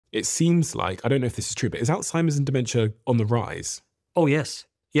it seems like, I don't know if this is true, but is Alzheimer's and dementia on the rise? Oh, yes.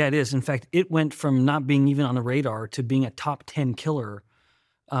 Yeah, it is. In fact, it went from not being even on the radar to being a top 10 killer.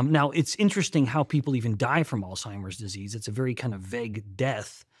 Now, it's interesting how people even die from Alzheimer's disease. It's a very kind of vague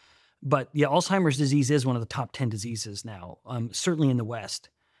death. But yeah, Alzheimer's disease is one of the top 10 diseases now, certainly in the West.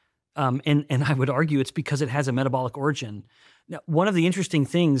 And I would argue it's because it has a metabolic origin. Now, one of the interesting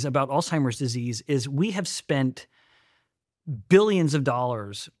things about Alzheimer's disease is we have spent billions of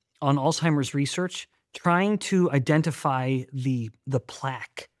dollars on Alzheimer's research trying to identify the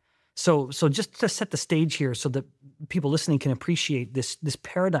plaque. So just to set the stage here so that people listening can appreciate this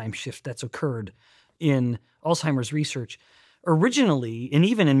paradigm shift that's occurred in Alzheimer's research. Originally, and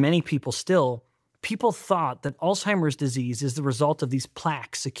even in many people still, people thought that Alzheimer's disease is the result of these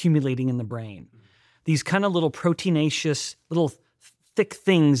plaques accumulating in the brain. These kind of little proteinaceous, little thick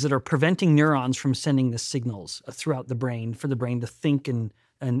things that are preventing neurons from sending the signals throughout the brain for the brain to think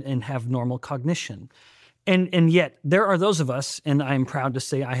and have normal cognition. And yet there are those of us, and I'm proud to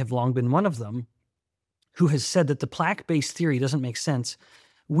say I have long been one of them, who has said that the plaque-based theory doesn't make sense.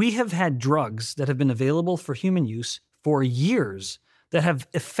 We have had drugs that have been available for human use for years that have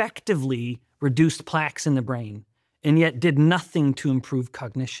effectively reduced plaques in the brain and yet did nothing to improve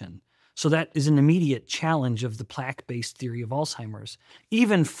cognition. So that is an immediate challenge of the plaque-based theory of Alzheimer's.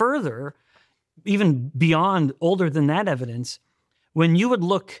 Even further, even beyond older than that evidence, when you would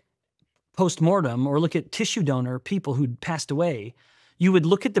look post-mortem or look at tissue donor people who'd passed away, you would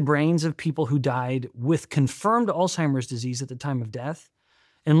look at the brains of people who died with confirmed Alzheimer's disease at the time of death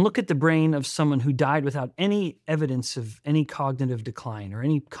and look at the brain of someone who died without any evidence of any cognitive decline or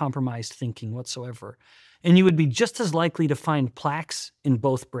any compromised thinking whatsoever. And you would be just as likely to find plaques in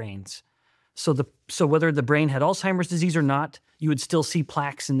both brains. So whether the brain had Alzheimer's disease or not, you would still see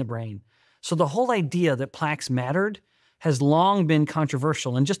plaques in the brain. So the whole idea that plaques mattered has long been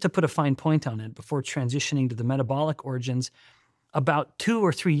controversial. And just to put a fine point on it before transitioning to the metabolic origins, about 2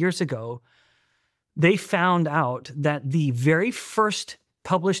 or 3 years ago, they found out that the very first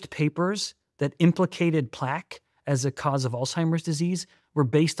published papers that implicated plaque as a cause of Alzheimer's disease were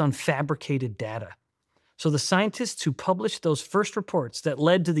based on fabricated data. So the scientists who published those first reports that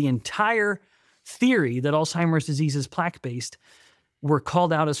led to the entire theory that Alzheimer's disease is plaque-based were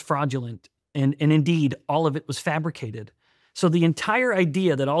called out as fraudulent. And indeed, all of it was fabricated. So the entire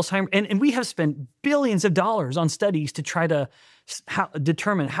idea that Alzheimer's, and we have spent billions of dollars on studies to try to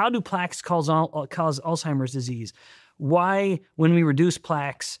determine how do plaques cause Alzheimer's disease? Why, when we reduce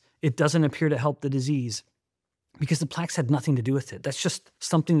plaques, it doesn't appear to help the disease? Because the plaques had nothing to do with it. That's just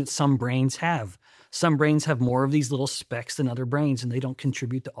something that some brains have. Some brains have more of these little specks than other brains, and they don't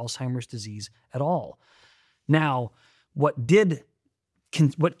contribute to Alzheimer's disease at all. Now, what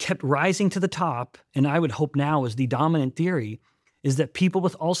kept rising to the top, and I would hope now is the dominant theory, is that people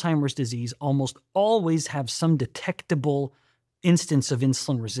with Alzheimer's disease almost always have some detectable instance of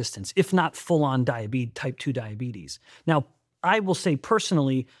insulin resistance, if not full-on diabetes, type 2 diabetes. Now, I will say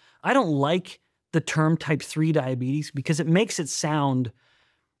personally, I don't like the term type 3 diabetes because it makes it sound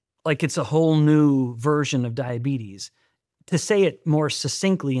like it's a whole new version of diabetes. To say it more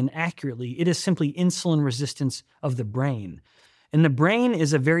succinctly and accurately, it is simply insulin resistance of the brain. And the brain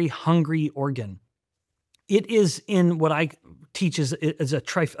is a very hungry organ. It is in what I teach as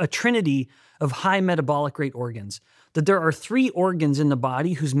a trinity of high metabolic rate organs, that there are 3 organs in the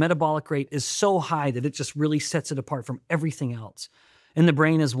body whose metabolic rate is so high that it just really sets it apart from everything else. And the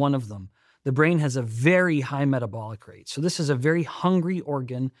brain is one of them. The brain has a very high metabolic rate. So this is a very hungry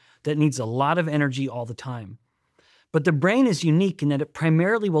organ that needs a lot of energy all the time. But the brain is unique in that it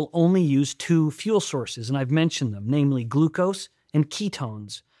primarily will only use 2 fuel sources, and I've mentioned them, namely glucose and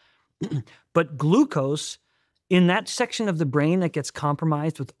ketones. But glucose, in that section of the brain that gets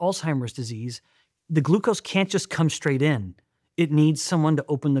compromised with Alzheimer's disease, the glucose can't just come straight in. It needs someone to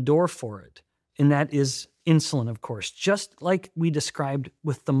open the door for it. And that is insulin, of course, just like we described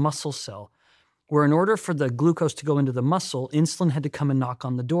with the muscle cell, where in order for the glucose to go into the muscle, insulin had to come and knock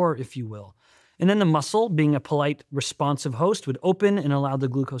on the door, if you will. And then the muscle, being a polite, responsive host, would open and allow the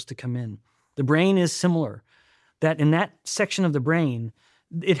glucose to come in. The brain is similar, that in that section of the brain,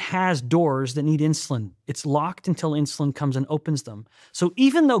 it has doors that need insulin. It's locked until insulin comes and opens them. So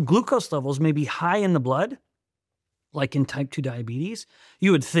even though glucose levels may be high in the blood, like in type 2 diabetes,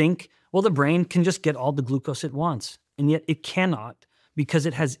 you would think, well, the brain can just get all the glucose it wants. And yet it cannot, because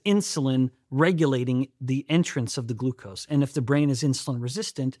it has insulin regulating the entrance of the glucose. And if the brain is insulin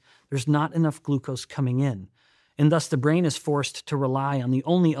resistant, there's not enough glucose coming in. And thus the brain is forced to rely on the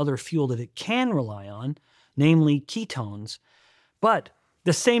only other fuel that it can rely on, namely ketones. But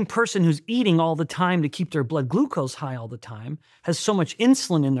The same person who's eating all the time to keep their blood glucose high all the time has so much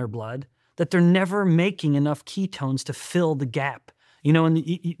insulin in their blood that they're never making enough ketones to fill the gap.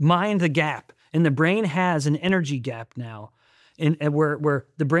 And mind the gap. And the brain has an energy gap now, where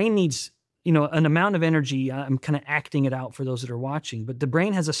the brain needs, an amount of energy. I'm kind of acting it out for those that are watching, but the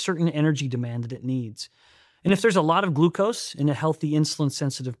brain has a certain energy demand that it needs. And if there's a lot of glucose in a healthy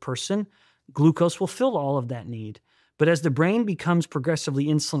insulin-sensitive person, glucose will fill all of that need. But as the brain becomes progressively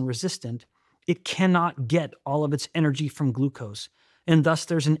insulin resistant, it cannot get all of its energy from glucose, and thus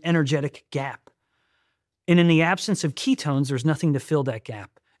there's an energetic gap. And in the absence of ketones, there's nothing to fill that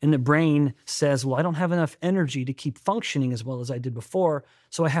gap. And the brain says, well, I don't have enough energy to keep functioning as well as I did before,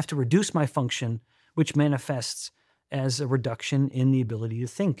 so I have to reduce my function, which manifests as a reduction in the ability to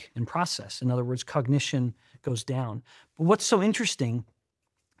think and process. In other words, cognition goes down. But what's so interesting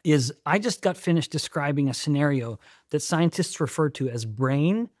is I just got finished describing a scenario that scientists refer to as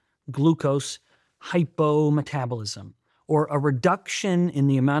brain glucose hypometabolism, or a reduction in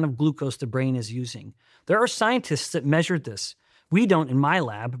the amount of glucose the brain is using. There are scientists that measured this. We don't in my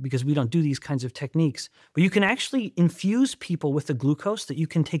lab because we don't do these kinds of techniques, but you can actually infuse people with the glucose that you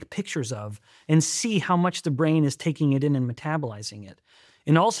can take pictures of and see how much the brain is taking it in and metabolizing it.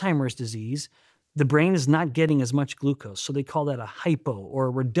 In Alzheimer's disease, the brain is not getting as much glucose, so they call that a hypo, or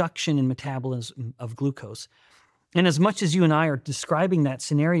a reduction in metabolism of glucose. And as much as you and I are describing that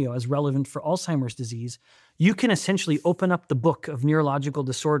scenario as relevant for Alzheimer's disease, you can essentially open up the book of neurological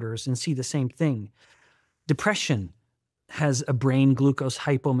disorders and see the same thing. Depression has a brain glucose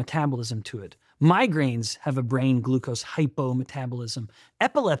hypometabolism to it. Migraines have a brain glucose hypometabolism.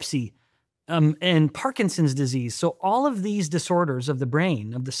 Epilepsy and Parkinson's disease. So all of these disorders of the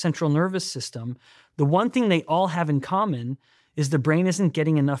brain, of the central nervous system, the one thing they all have in common is the brain isn't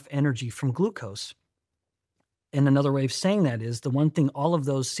getting enough energy from glucose. And another way of saying that is the one thing all of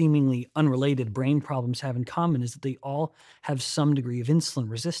those seemingly unrelated brain problems have in common is that they all have some degree of insulin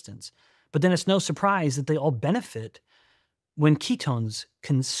resistance. But then it's no surprise that they all benefit when ketones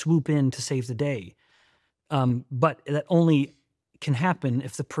can swoop in to save the day. But that only can happen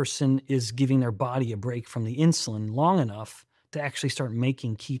if the person is giving their body a break from the insulin long enough to actually start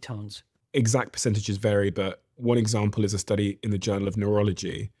making ketones. Exact percentages vary, but one example is a study in the Journal of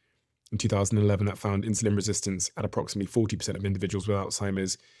Neurology in 2011 that found insulin resistance at approximately 40% of individuals with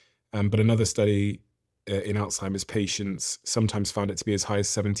Alzheimer's. But another study in Alzheimer's patients sometimes found it to be as high as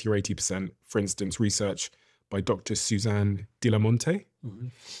 70 or 80%. For instance, research by Dr. Suzanne Dilamonte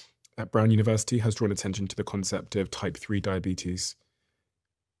at Brown University has drawn attention to the concept of type 3 diabetes.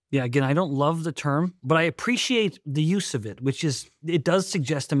 Yeah, again, I don't love the term, but I appreciate the use of it, which is, it does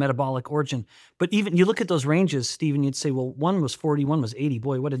suggest a metabolic origin. But even you look at those ranges, Stephen, you'd say, well, one was 40, one was 80.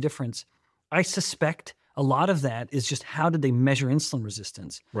 Boy, what a difference. I suspect a lot of that is just how did they measure insulin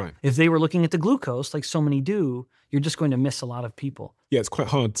resistance? Right. If they were looking at the glucose, like so many do, you're just going to miss a lot of people. Yeah, it's quite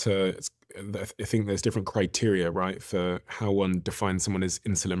hard to, I think there's different criteria, right, for how one defines someone as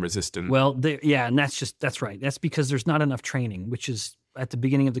insulin resistant. Well, and that's right. That's because there's not enough training, which is, at the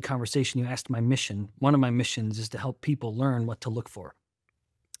beginning of the conversation, you asked my mission. One of my missions is to help people learn what to look for.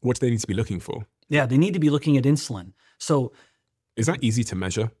 What do they need to be looking for? Yeah, they need to be looking at insulin. So, is that easy to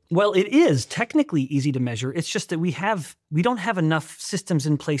measure? Well, it is technically easy to measure. It's just that we don't have enough systems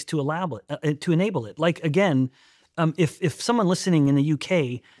in place to enable it. Like, again, if someone listening in the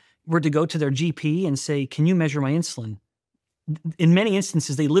UK were to go to their GP and say, "Can you measure my insulin?" In many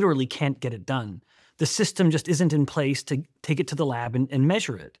instances, they literally can't get it done. The system just isn't in place to take it to the lab and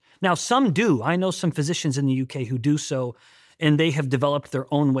measure it. Now, some do. I know some physicians in the UK who do so, and they have developed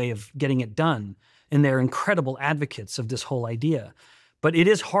their own way of getting it done, and they're incredible advocates of this whole idea. But it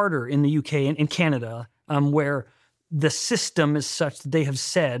is harder in the UK and in Canada, where the system is such that they have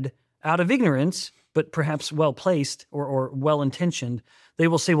said, out of ignorance, but perhaps well-placed or well-intentioned, they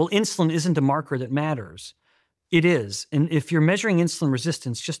will say, well, insulin isn't a marker that matters. It is. And if you're measuring insulin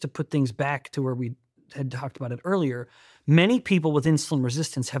resistance, just to put things back to where we had talked about it earlier, many people with insulin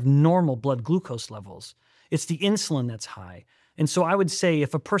resistance have normal blood glucose levels. It's the insulin that's high. And so I would say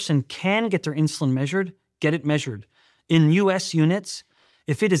if a person can get their insulin measured, get it measured. In US units,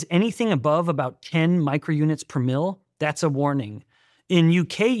 if it is anything above about 10 microunits per mil, that's a warning. In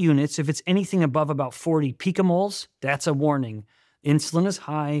UK units, if it's anything above about 40 picomoles, that's a warning. Insulin is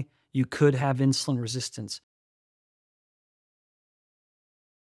high, you could have insulin resistance.